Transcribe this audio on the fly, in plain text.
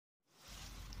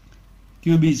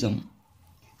Cubism.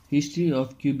 History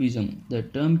of Cubism. The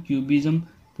term Cubism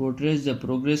portrays the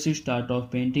progressive start of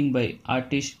painting by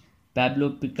artists Pablo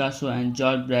Picasso and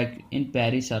George Braque in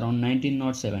Paris around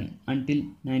 1907 until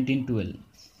 1912.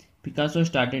 Picasso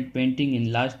started painting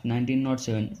in last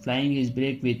 1907, flying his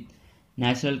break with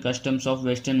natural customs of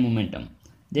Western momentum.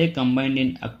 They combined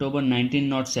in October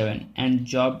 1907 and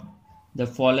jobbed the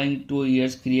following 2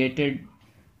 years created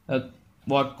a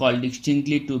what called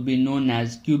distinctly to be known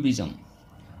as Cubism.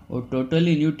 A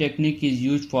totally new technique is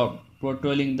used for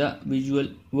portraying the visual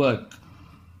work.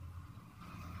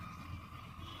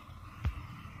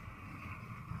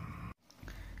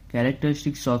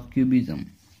 Characteristics of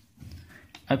Cubism.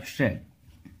 Abstract.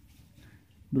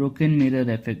 Broken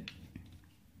mirror effect.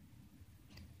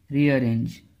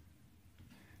 Rearrange.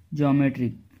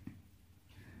 Geometric.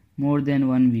 More than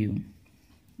one view.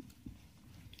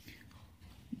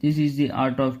 This is the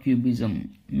art of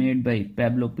Cubism made by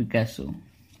Pablo Picasso.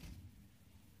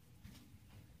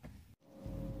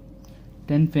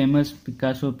 10 famous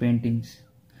Picasso paintings.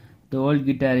 The Old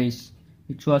Guitarist,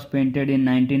 which was painted in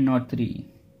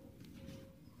 1903.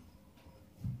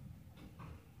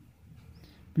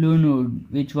 Blue Nude,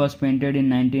 which was painted in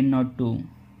 1902.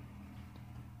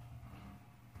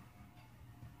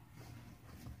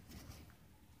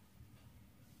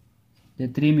 The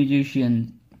Three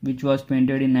Musicians, which was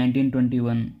painted in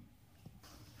 1921.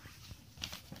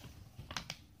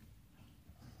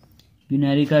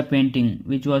 Guernica painting,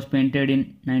 which was painted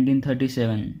in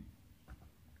 1937.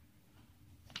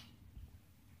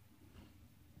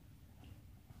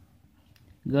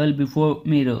 Girl Before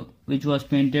Mirror, which was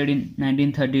painted in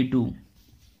 1932.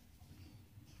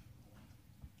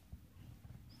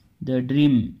 The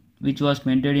Dream, which was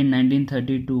painted in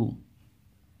 1932.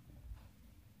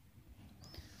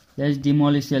 Les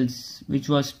Demoiselles, which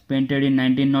was painted in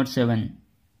 1907.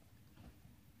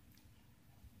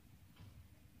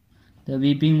 The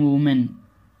Weeping Woman,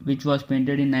 which was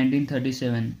painted in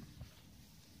 1937.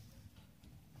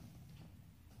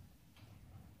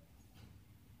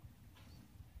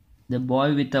 The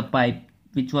Boy with a Pipe,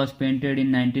 which was painted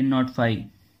in 1905.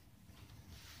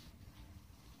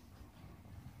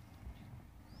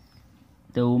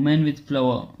 The Woman with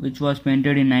Flower, which was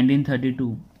painted in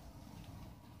 1932.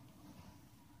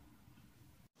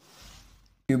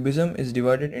 Cubism is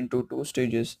divided into two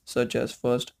stages such as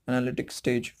first analytic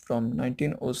stage from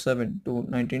 1907 to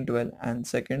 1912 and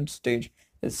second stage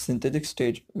is synthetic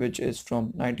stage which is from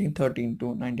 1913 to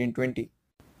 1920.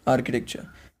 Architecture.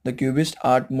 The Cubist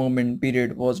art movement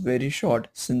period was very short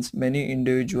since many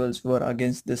individuals were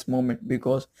against this movement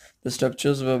because the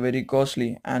structures were very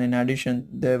costly and in addition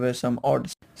there were some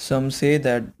odds. Some say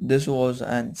that this was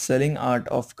an selling art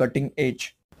of cutting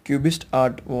edge. Cubist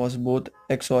art was both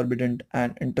exorbitant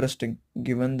and interesting,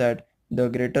 given that the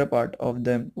greater part of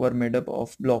them were made up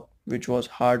of block, which was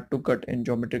hard to cut in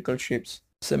geometrical shapes.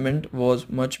 Cement was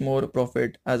much more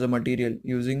profit as a material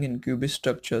using in cubist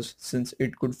structures since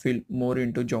it could fit more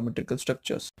into geometrical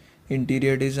structures.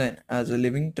 Interior design. As a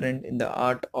living trend in the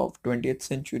art of 20th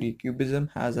century,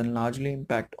 Cubism has a largely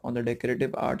impact on the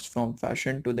decorative arts from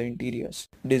fashion to the interiors.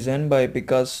 Designed by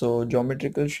Picasso,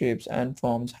 geometrical shapes and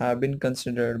forms have been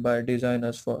considered by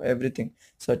designers for everything,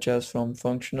 such as from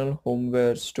functional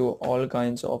homewares to all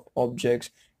kinds of objects,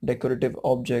 decorative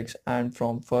objects, and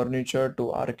from furniture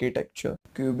to architecture.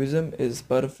 Cubism is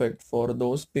perfect for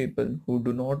those people who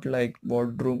do not like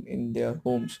wardrobe in their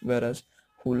homes, whereas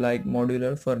who like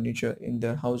modular furniture in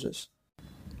their houses.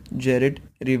 Gerrit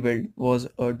Rietveld was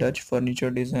a Dutch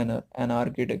furniture designer and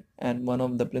architect and one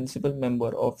of the principal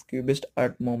members of Cubist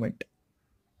art movement.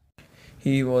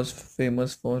 He was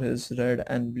famous for his red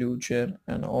and blue chair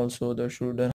and also the Schroeder